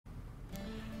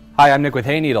Hi, I'm Nick with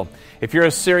Hayneedle. If you're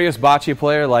a serious bocce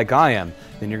player like I am,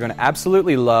 then you're going to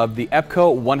absolutely love the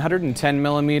EPCO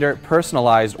 110mm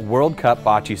personalized World Cup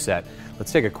bocce set.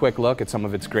 Let's take a quick look at some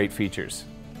of its great features.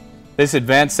 This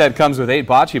advanced set comes with 8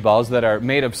 bocce balls that are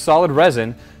made of solid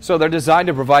resin, so they're designed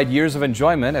to provide years of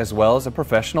enjoyment as well as a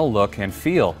professional look and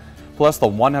feel. Plus, the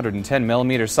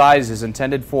 110mm size is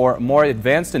intended for more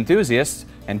advanced enthusiasts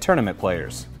and tournament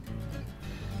players.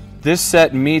 This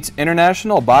set meets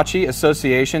International Bocce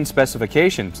Association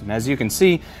specifications, and as you can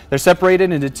see, they're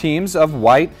separated into teams of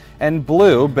white and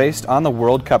blue based on the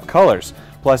World Cup colors.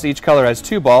 Plus, each color has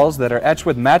 2 balls that are etched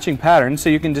with matching patterns so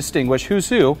you can distinguish who's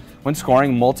who when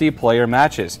scoring multiplayer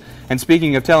matches. And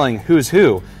speaking of telling who's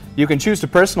who, you can choose to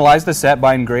personalize the set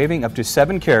by engraving up to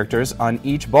 7 characters on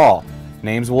each ball.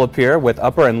 Names will appear with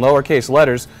upper and lowercase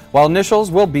letters, while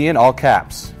initials will be in all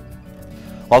caps.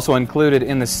 Also included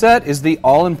in the set is the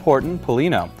all-important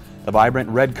Polino. The vibrant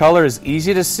red color is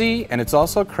easy to see, and it's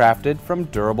also crafted from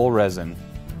durable resin.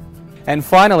 And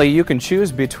finally, you can choose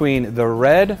between the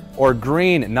red or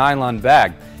green nylon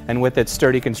bag. And with its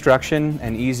sturdy construction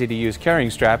and easy-to-use carrying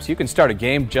straps, you can start a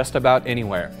game just about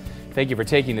anywhere. Thank you for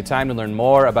taking the time to learn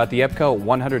more about the EPCO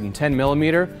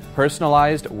 110mm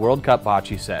personalized World Cup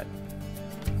bocce set.